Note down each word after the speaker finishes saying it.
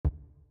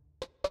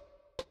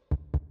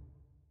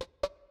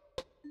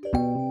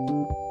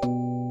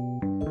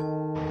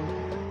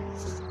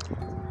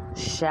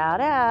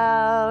Shout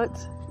out.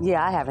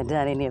 Yeah, I haven't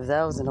done any of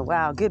those in a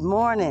while. Good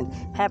morning.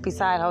 Happy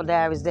Side Hoe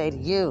Diaries Day to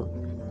you.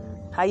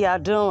 How y'all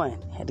doing?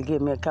 Had to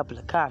give me a couple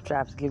of cough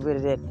drops to get rid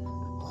of that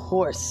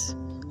horse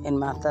in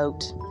my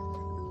throat.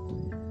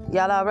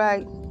 Y'all all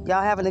right?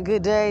 Y'all having a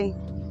good day?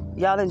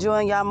 Y'all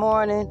enjoying y'all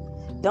morning?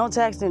 Don't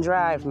text and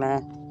drive,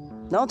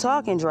 man. Don't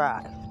talk and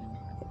drive.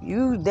 If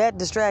you that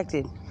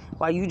distracted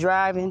while you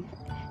driving,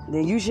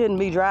 then you shouldn't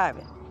be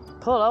driving.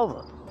 Pull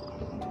over.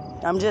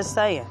 I'm just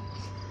saying.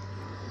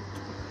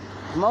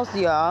 Most of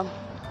y'all,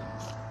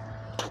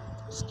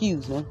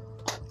 excuse me,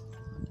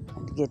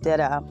 had to get that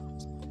out.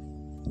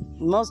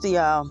 Most of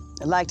y'all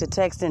like to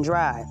text and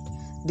drive.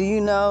 Do you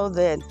know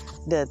that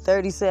the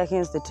 30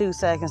 seconds, the 2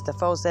 seconds, the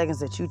 4 seconds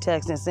that you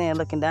text and saying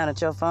looking down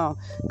at your phone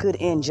could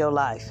end your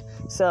life?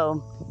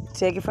 So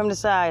take it from the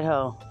side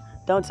hoe.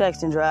 Don't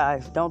text and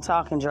drive. Don't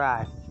talk and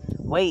drive.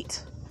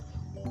 Wait.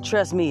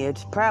 Trust me,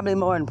 it's probably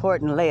more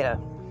important later.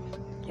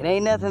 It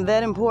ain't nothing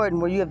that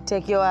important where you have to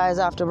take your eyes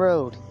off the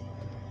road.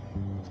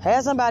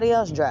 Have somebody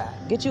else drive.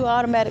 Get you an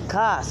automatic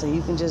car so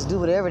you can just do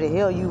whatever the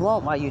hell you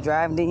want while you're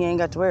driving. Then you ain't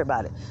got to worry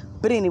about it.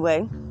 But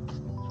anyway,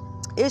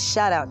 it's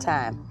shout out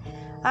time.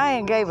 I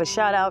ain't gave a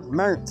shout out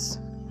months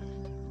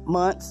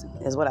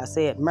is what I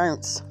said,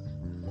 months.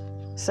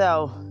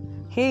 So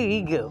here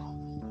you go.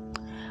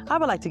 I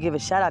would like to give a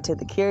shout out to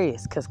the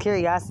curious, because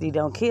curiosity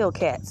don't kill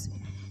cats.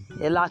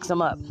 It locks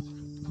them up.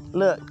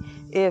 Look,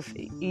 if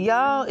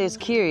y'all is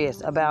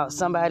curious about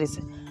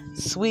somebody's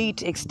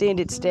sweet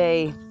extended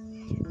stay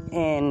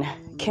in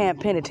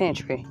Camp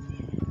Penitentiary,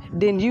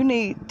 then you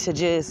need to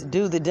just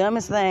do the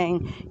dumbest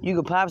thing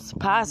you could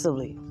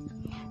possibly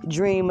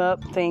dream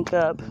up, think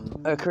up,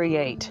 or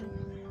create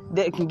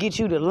that can get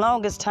you the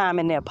longest time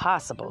in there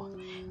possible.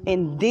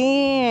 And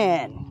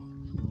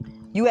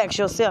then you ask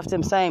yourself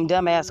them same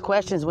dumbass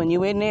questions when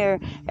you in there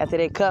after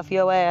they cuff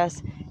your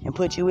ass and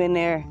put you in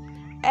there.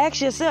 Ask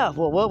yourself,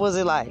 well, what was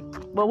it like?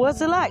 Well, what's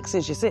it like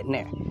since you're sitting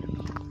there?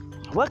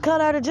 What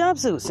color are the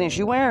jumpsuit since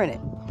you're wearing it?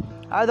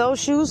 Are those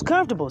shoes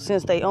comfortable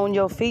since they on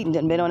your feet and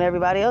done been on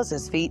everybody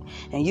else's feet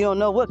and you don't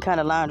know what kind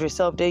of laundry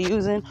soap they're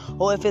using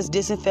or if it's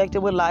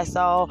disinfected with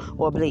Lysol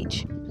or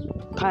bleach?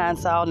 Pine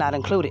Sol not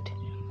included.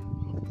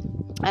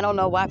 I don't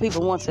know why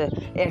people want to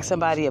ask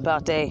somebody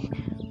about their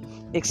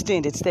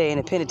extended stay in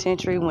the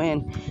penitentiary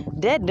when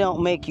that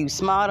don't make you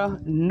smarter,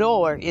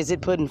 nor is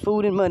it putting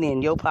food and money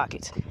in your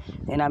pockets.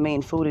 And I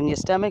mean food in your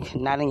stomach,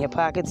 not in your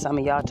pockets. Some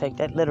of y'all take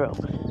that literal.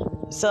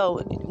 So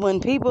when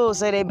people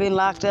say they've been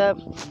locked up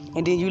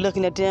and then you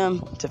looking at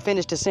them to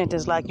finish the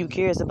sentence like you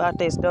curious about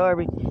their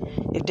story,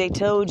 if they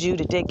told you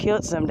that they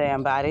killed some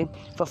damn body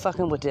for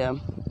fucking with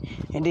them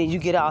and then you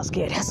get all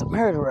scared, that's a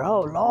murderer,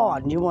 oh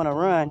Lord, and you want to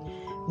run,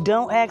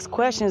 don't ask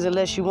questions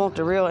unless you want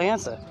the real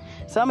answer.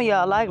 Some of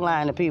y'all like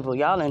lying to people.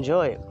 Y'all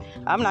enjoy it.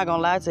 I'm not going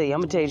to lie to you. I'm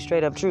going to tell you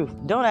straight up truth.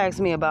 Don't ask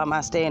me about my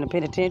stay in the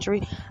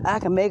penitentiary. I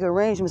can make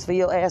arrangements for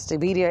your ass to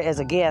be there as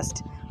a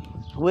guest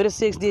with a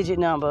 6-digit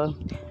number,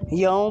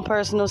 your own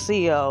personal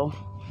CO,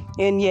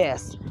 and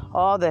yes,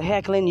 all the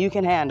heckling you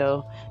can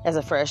handle as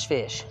a fresh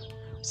fish.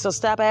 So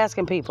stop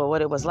asking people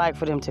what it was like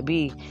for them to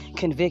be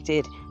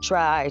convicted,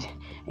 tried,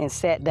 and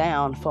sat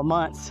down for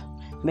months,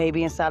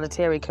 maybe in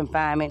solitary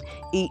confinement,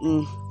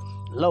 eating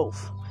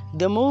loaf.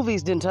 The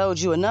movies done told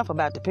you enough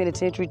about the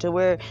penitentiary to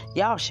where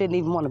y'all shouldn't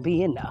even want to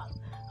be in there.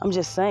 I'm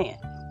just saying.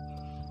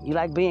 You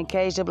like being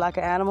caged up like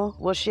an animal?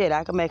 Well, shit,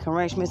 I can make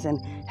arrangements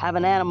and have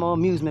an animal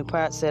amusement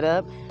park set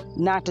up,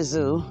 not the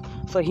zoo,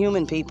 for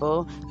human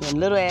people in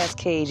little ass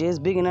cages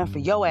big enough for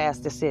your ass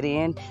to sit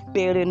in,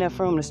 barely enough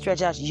room to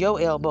stretch out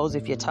your elbows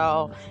if you're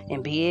tall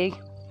and big.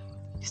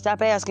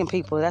 Stop asking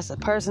people. That's a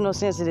personal,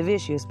 sensitive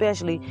issue,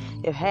 especially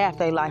if half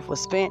their life was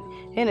spent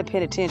in a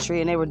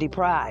penitentiary and they were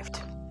deprived.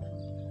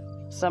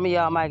 Some of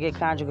y'all might get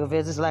conjugal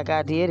visits like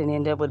I did and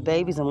end up with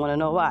babies and want to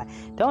know why.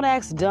 Don't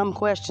ask dumb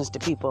questions to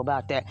people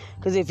about that.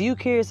 Because if you're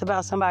curious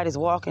about somebody's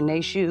walk in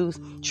their shoes,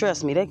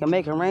 trust me, they can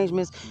make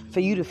arrangements for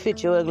you to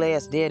fit your ugly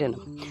ass dead in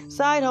them.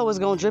 Side hoe is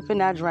going to drip and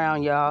not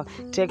drown, y'all.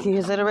 Take into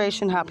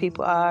consideration how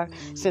people are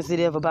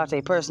sensitive about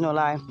their personal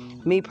life.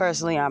 Me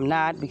personally, I'm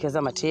not, because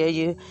I'm going to tell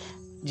you,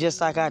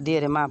 just like I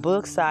did in my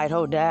book, Side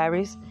Hoe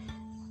Diaries.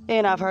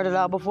 And I've heard it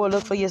all before.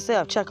 Look for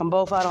yourself. Check them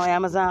both out on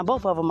Amazon.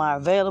 Both of them are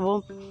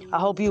available. I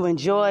hope you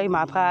enjoy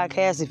my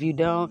podcast. If you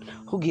don't,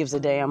 who gives a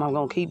damn? I'm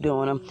going to keep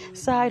doing them.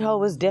 Side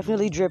hoe is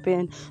definitely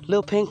dripping.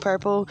 Little pink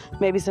purple,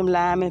 maybe some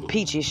lime and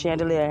peachy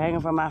chandelier hanging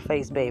from my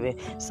face, baby.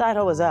 Side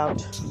hoe is out.